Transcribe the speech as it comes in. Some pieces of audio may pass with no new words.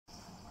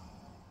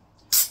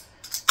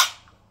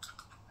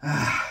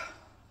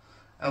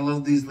I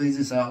love these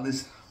lazy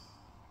Saturdays.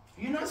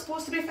 You're not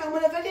supposed to be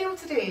filming a video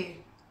today.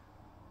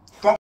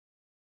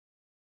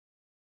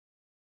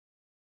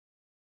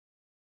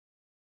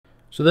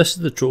 So this is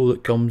the troll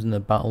that comes in the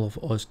Battle of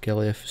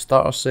Osgiliath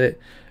starter set,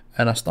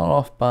 and I start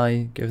off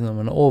by giving them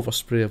an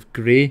overspray of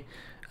grey,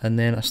 and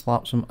then I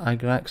slap some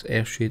Agrax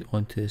Earthshade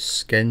onto his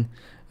skin.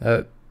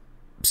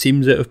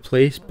 Seems out of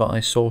place, but I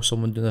saw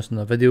someone doing this in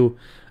a video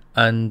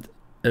and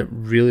it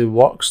really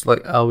works.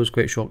 Like, I was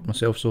quite shocked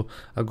myself, so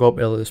I got up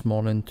early this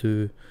morning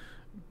to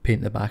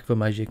paint the back of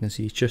him, as you can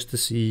see, just to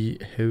see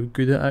how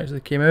good it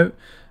actually came out,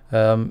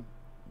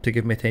 to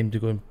give me time to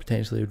go and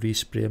potentially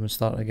respray him and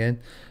start again.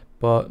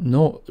 But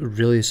not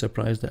really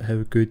surprised at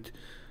how good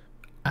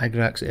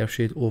Agrax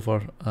Earthshade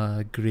over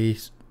a grey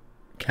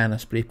can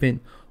of spray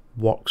paint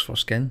works for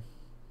skin.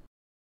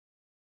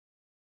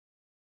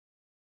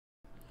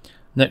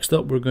 Next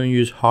up, we're going to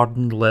use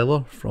hardened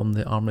leather from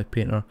the Army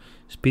Painter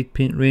speed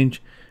paint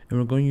range, and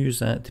we're going to use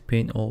that to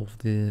paint all of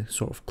the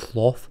sort of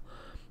cloth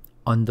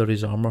under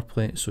his armour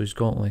plate. So he's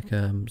got like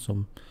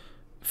some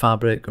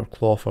fabric or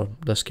cloth, or in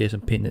this case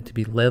I'm painting it to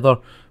be leather,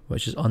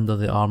 which is under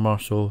the armour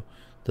so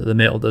that the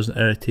metal doesn't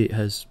irritate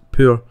his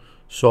poor,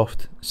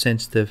 soft,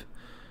 sensitive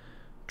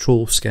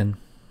troll skin.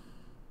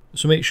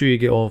 So make sure you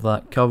get all of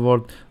that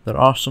covered. There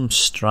are some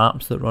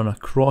straps that run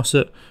across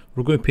it.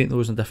 We're going to paint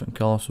those in different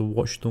colours, so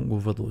watch you don't go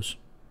over those.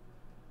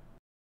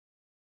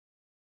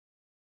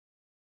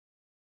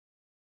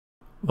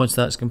 Once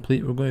that's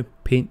complete, we're going to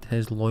paint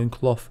his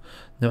loincloth.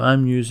 Now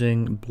I'm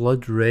using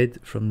blood red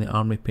from the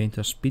Army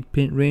Painter speed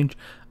paint range.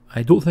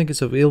 I don't think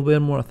it's available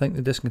anymore. I think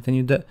they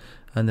discontinued it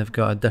and they've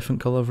got a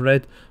different colour of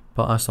red,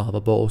 but I still have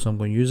a bottle, so I'm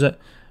going to use it.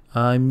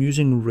 I'm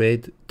using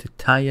red to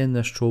tie in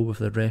this troll with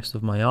the rest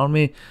of my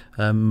army.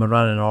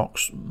 Moran and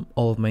Orcs,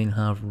 all of mine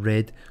have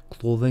red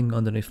clothing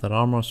underneath their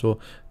armour, so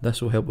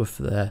this will help with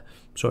the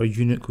sort of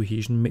unit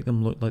cohesion, make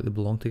them look like they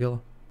belong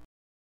together.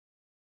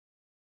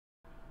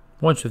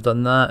 Once we've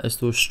done that, it's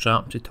those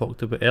straps we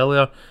talked about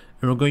earlier,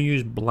 and we're going to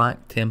use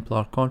Black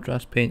Templar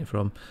contrast paint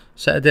from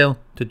Citadel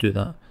to do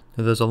that.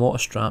 Now there's a lot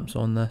of straps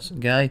on this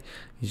guy.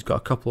 He's got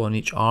a couple on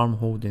each arm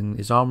holding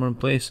his armour in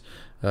place,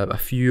 a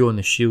few on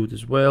the shield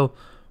as well,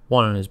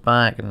 one on his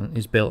back and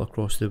his belt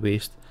across the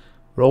waist.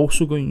 We're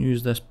also going to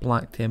use this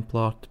Black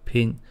Templar to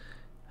paint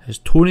his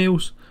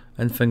toenails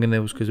and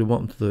fingernails because we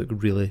want them to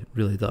look really,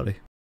 really dirty.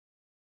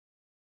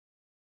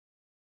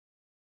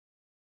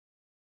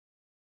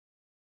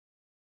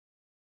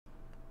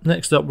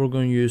 Next up, we're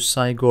going to use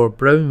Cygor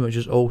Brown, which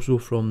is also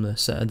from the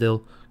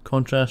Citadel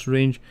contrast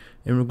range,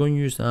 and we're going to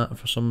use that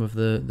for some of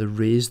the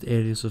raised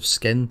areas of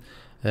skin.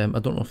 I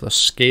don't know if they're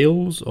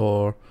scales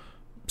or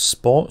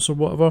spots or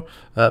whatever,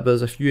 but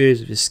there's a few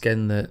areas of his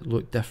skin that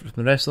look different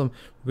from the rest of them.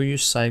 We're going to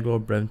use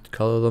Cygor Brown to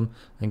colour them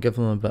and give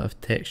them a bit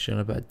of texture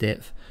and a bit of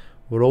depth.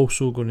 We're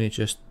also going to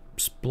just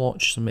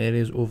splotch some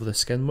areas over the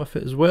skin with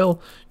it as well,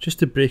 just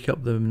to break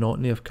up the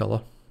monotony of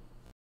colour.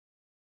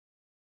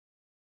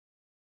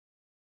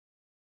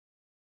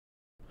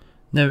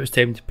 Now it's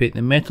time to paint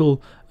the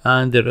metal,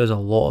 and there is a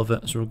lot of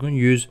it, so we're going to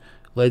use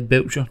Lead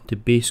Belcher to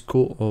base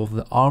coat of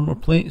the armour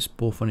plates,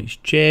 both on his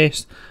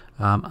chest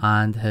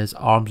and his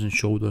arms and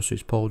shoulders, so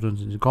his pauldrons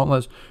and his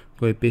gauntlets.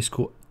 We're going to base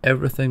coat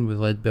everything with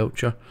Lead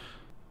Belcher.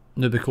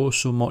 Now because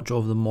so much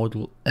of the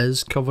model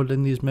is covered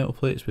in these metal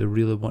plates, we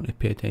really want to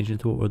pay attention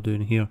to what we're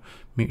doing here,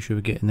 make sure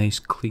we get a nice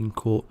clean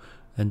coat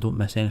and don't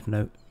miss anything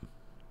out.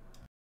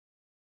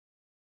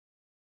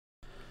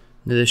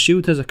 Now the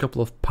shield has a couple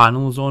of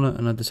panels on it,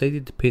 and I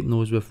decided to paint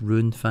those with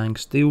Rune Fang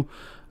steel,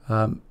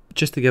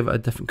 just to give it a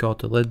different colour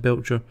to Lead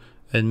Belcher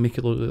and make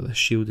it look like the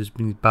shield has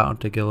been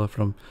battered together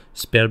from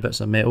spare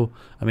bits of metal.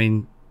 I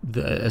mean,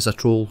 it's a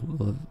troll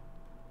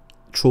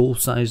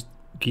sized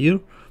gear,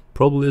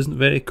 probably isn't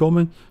very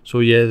common, so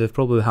yeah, they've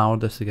probably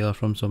hammered this together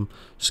from some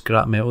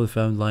scrap metal they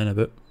found lying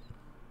about.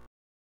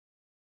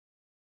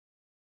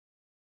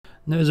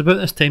 Now it was about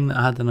this time that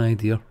I had an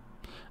idea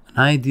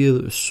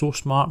that was so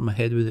smart my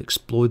head would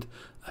explode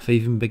if I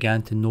even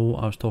began to know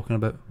what I was talking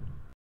about.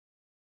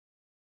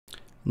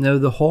 Now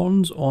the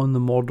horns on the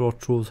Mordor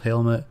Troll's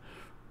helmet,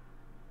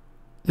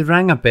 they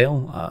rang a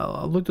bell.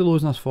 I looked at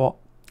those and I thought,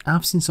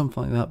 I've seen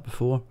something like that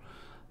before.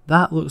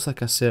 That looks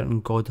like a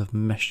certain God of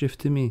Mischief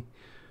to me.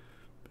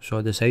 So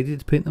I decided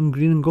to paint them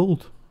green and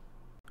gold.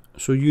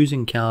 So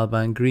using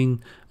Caliban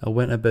green, I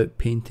went about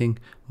painting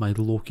my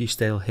Loki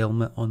style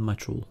helmet on my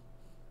troll.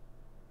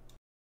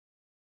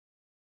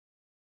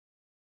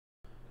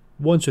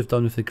 Once we've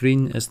done with the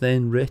green, it's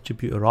then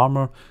Retributor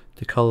armour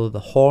to colour the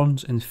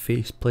horns and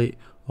faceplate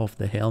of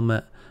the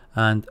helmet,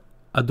 and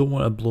I don't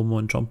want to blow my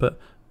own trumpet,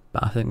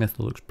 but I think this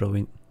looks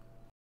brilliant.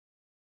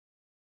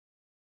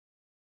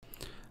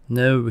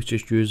 Now we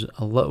just use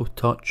a little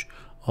touch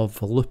of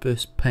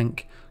Volupus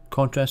pink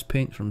contrast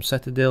paint from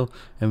Citadel,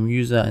 and we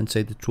use that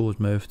inside the troll's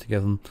mouth to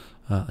give them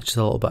just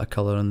a little bit of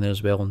colour in there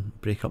as well and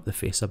break up the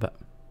face a bit.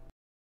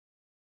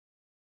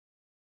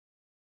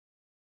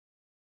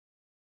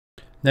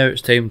 Now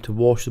it's time to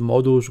wash the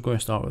models. We're going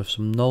to start with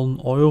some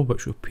Nuln oil,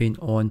 which we'll paint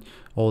on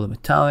all the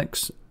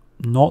metallics.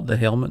 not the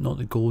helmet, not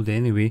the gold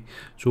anyway.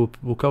 So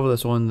we'll cover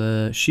this on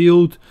the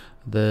shield,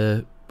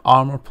 the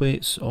armor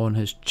plates on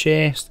his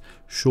chest,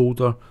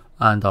 shoulder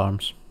and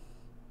arms.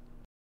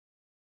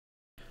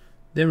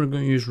 Then we're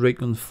going to use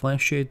right on the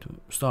flesh shade.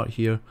 Start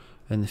here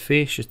in the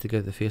face just to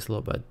give the face a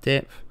little bit of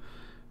depth.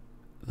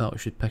 That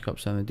should pick up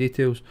some of the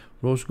details.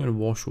 We're also going to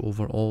wash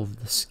over all of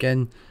the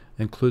skin,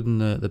 including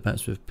the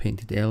bits we've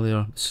painted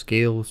earlier, the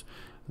scales.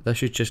 This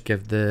should just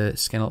give the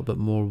skin a little bit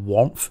more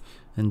warmth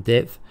and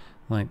depth.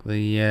 Like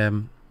the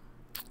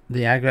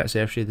Agrat's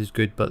Earth shade is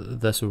good, but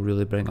this will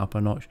really bring it up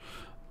a notch.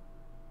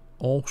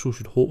 Also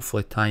should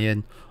hopefully tie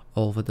in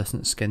all the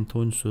different skin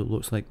tones so it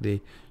looks like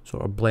they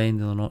sort of blend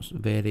and they're not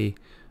very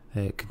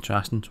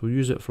contrasting. So we'll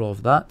use it for all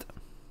of that.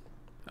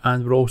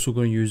 And we're also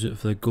going to use it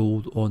for the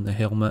gold on the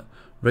helmet.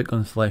 Right on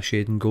the flesh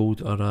shade and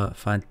gold are a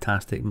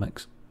fantastic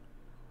mix.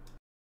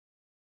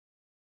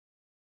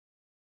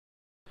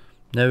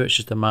 Now it's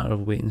just a matter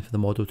of waiting for the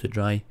model to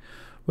dry.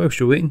 Whilst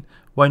you're waiting,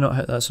 why not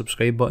hit that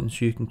subscribe button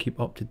so you can keep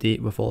up to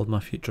date with all of my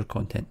future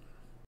content.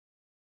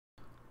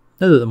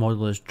 Now that the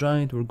model is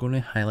dried, we're going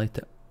to highlight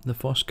it. The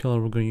first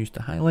colour we're going to use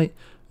to highlight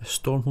is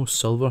Stormhost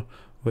Silver,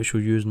 which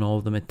we'll use in all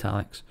of the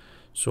metallics.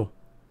 So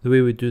the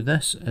way we do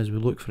this is we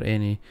look for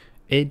any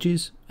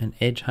edges and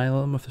edge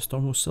highlight them with the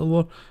Stormhost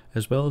Silver,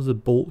 as well as the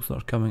bolts that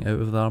are coming out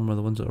of the armour,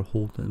 the ones that are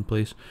holding it in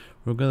place.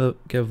 We're going to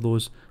give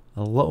those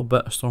a little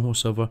bit of Stormhost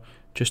Silver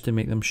just to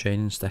make them shine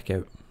and stick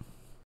out.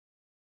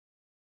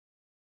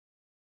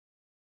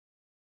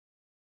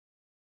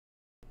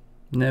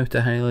 Now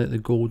to highlight the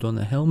gold on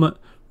the helmet,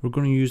 we're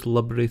going to use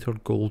Liberator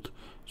Gold.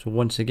 So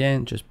once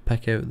again, just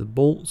pick out the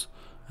bolts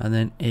and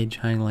then edge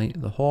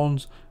highlight the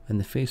horns and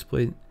the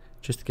faceplate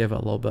just to give it a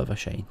little bit of a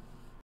shine.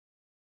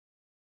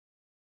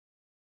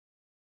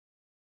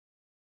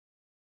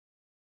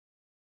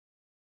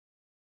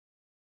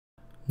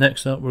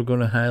 Next up, we're going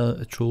to highlight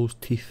the troll's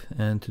teeth,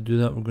 and to do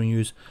that we're going to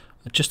use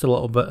just a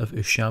little bit of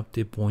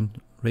Ushabti bone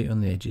right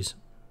on the edges.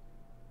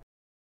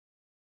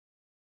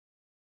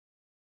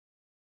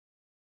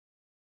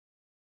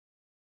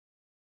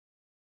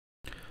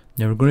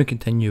 Now we're going to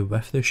continue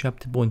with the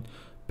Ushabti bone,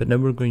 but now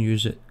we're going to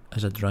use it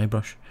as a dry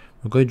brush.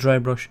 We're going to dry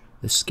brush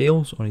the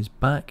scales on his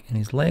back and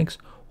his legs,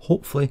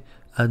 hopefully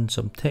adding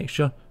some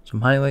texture,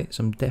 some highlight,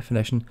 some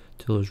definition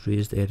to those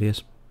raised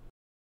areas.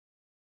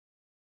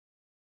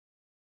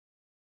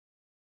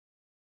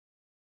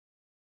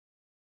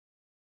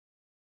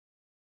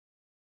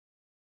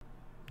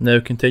 Now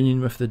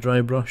continuing with the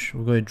dry brush,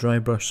 we're going to dry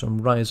brush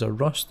some riser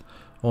rust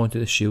onto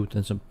the shield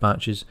and some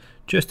patches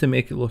just to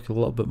make it look a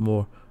little bit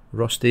more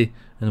rusty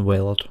and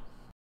weathered.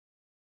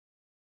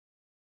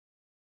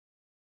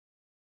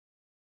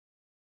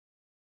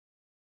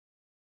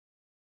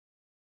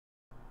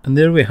 And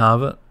there we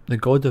have it, the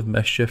God of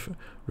Mischief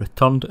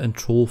returned in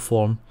troll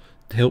form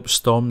to help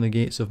storm the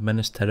gates of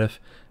Minas Tirith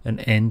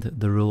and end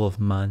the rule of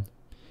man.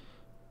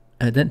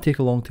 And it didn't take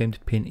a long time to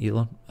paint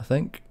either. I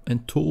think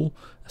in total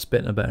I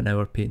spent about an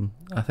hour painting.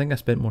 I think I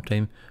spent more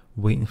time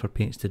waiting for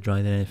paints to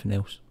dry than anything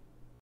else.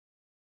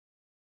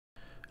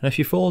 And if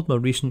you followed my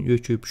recent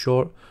YouTube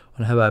short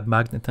on how I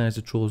magnetised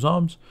the troll's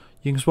arms,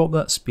 you can swap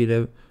that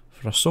spear out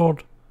for a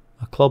sword,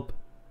 a club,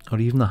 or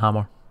even a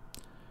hammer.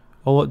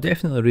 Although it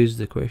definitely raises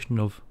the question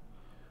of,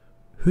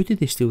 who did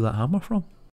they steal that hammer from?